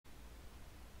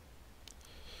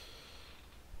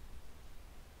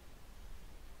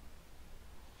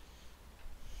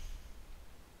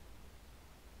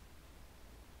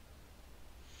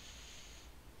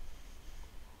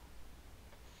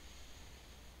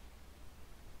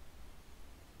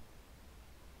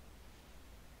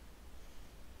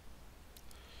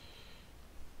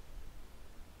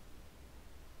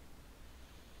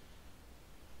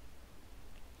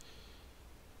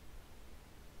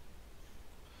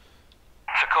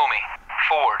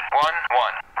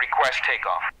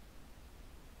takeoff.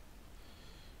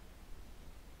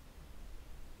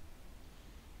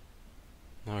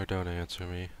 No, don't answer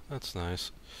me. That's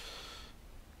nice.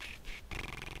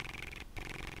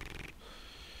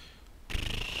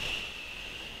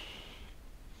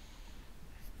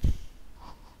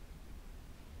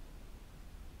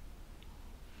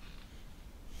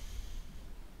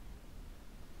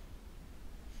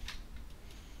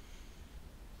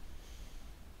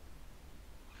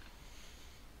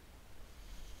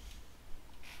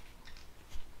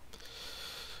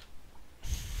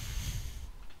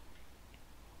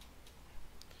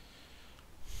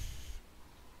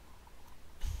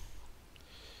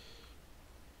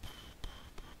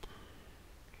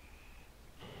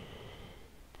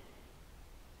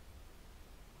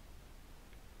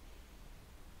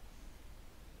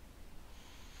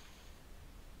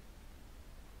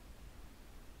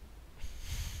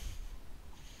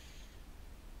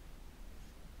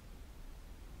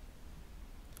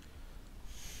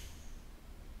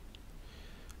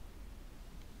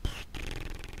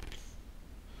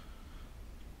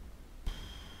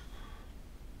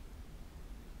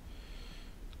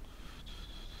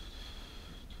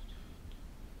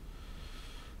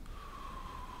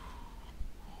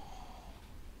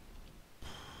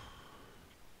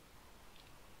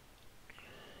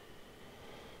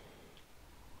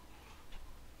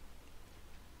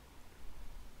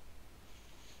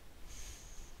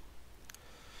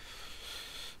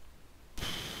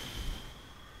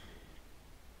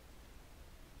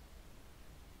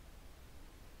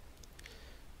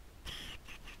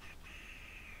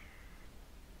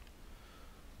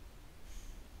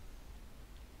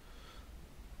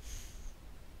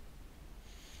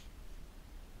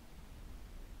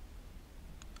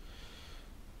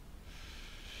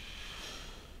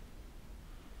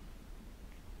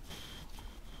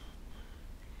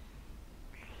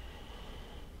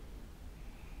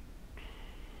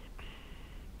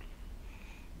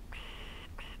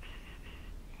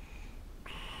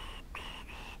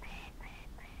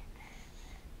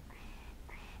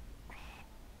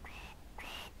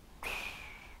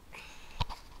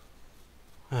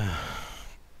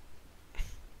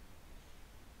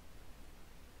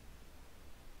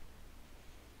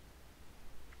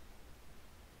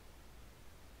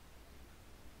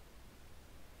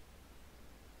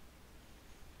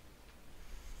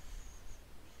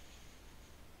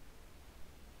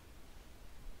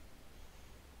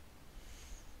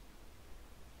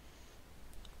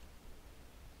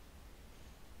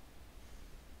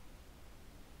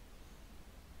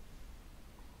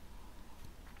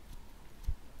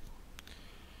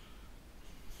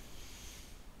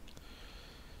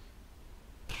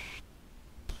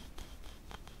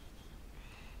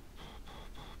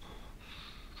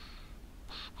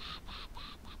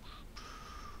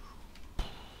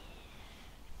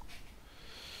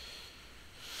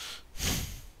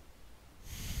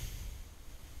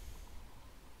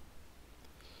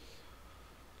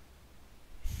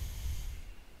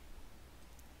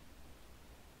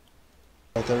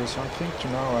 There is one thing to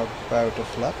know about the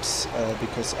flaps,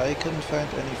 because I couldn't find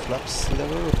any flaps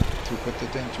lever to put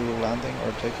it into landing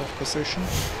or takeoff position,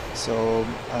 so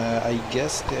I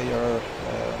guess they are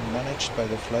managed by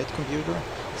the flight computer,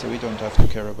 so we don't have to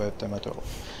care about them at all.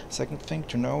 Second thing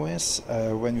to know is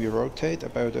when we rotate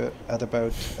at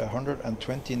about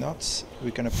 120 knots,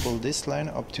 we're gonna pull this line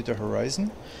up to the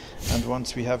horizon, and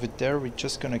once we have it there, we're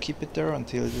just gonna keep it there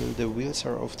until the wheels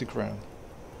are off the ground.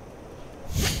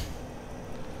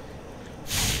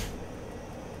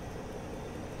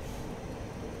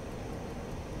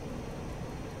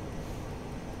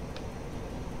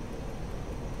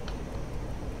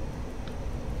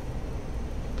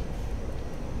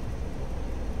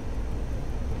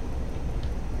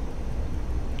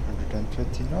 And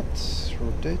 20 knots,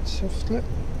 rotate softly.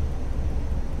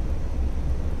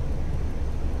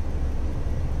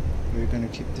 We're gonna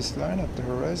keep this line at the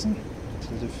horizon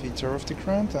until the feet are off the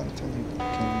ground, until you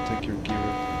can take your gear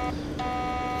up.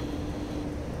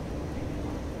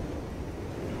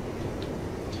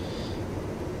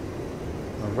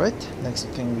 Alright, next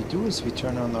thing we do is we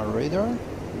turn on our radar.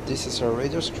 This is our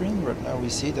radar screen. Right now we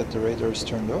see that the radar is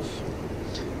turned off.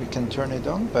 We can turn it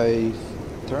on by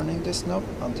turning this knob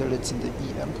until it's in the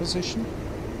EM position.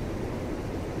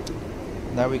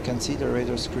 Now we can see the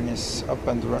radar screen is up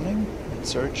and running.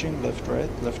 It's searching left, right,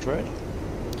 left, right.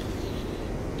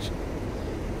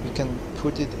 We can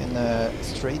put it in a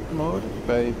straight mode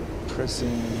by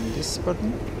pressing this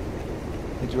button.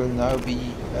 It will now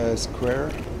be a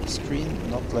square screen,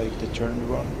 not like the turned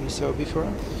one we saw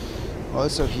before.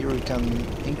 Also here we can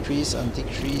increase and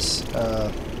decrease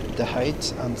the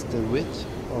height and the width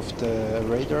of the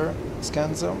radar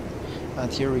scan zone,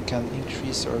 and here we can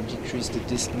increase or decrease the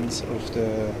distance of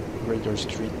the radar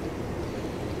screen.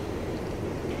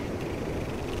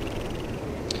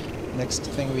 Next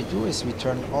thing we do is we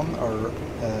turn on our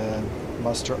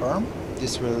master arm.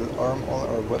 This will arm all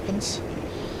our weapons.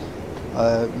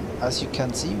 As you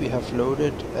can see, we have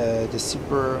loaded the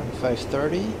Super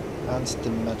 530 and the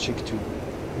Magic 2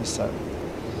 missile.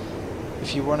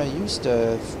 If you want to use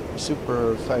the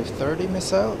Super 530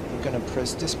 missile, you're going to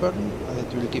press this button and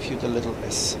it will give you the little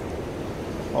S.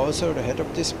 Also, the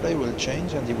head-up display will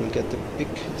change and you will get the big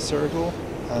circle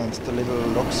and the little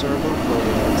lock circle for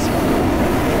the Super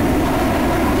 530.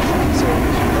 So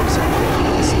if you lock something,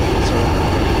 this little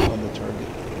circle on the target.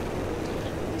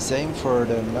 Same for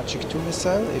the Magic 2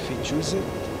 missile. If you choose it,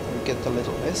 you get the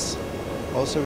little S. Also,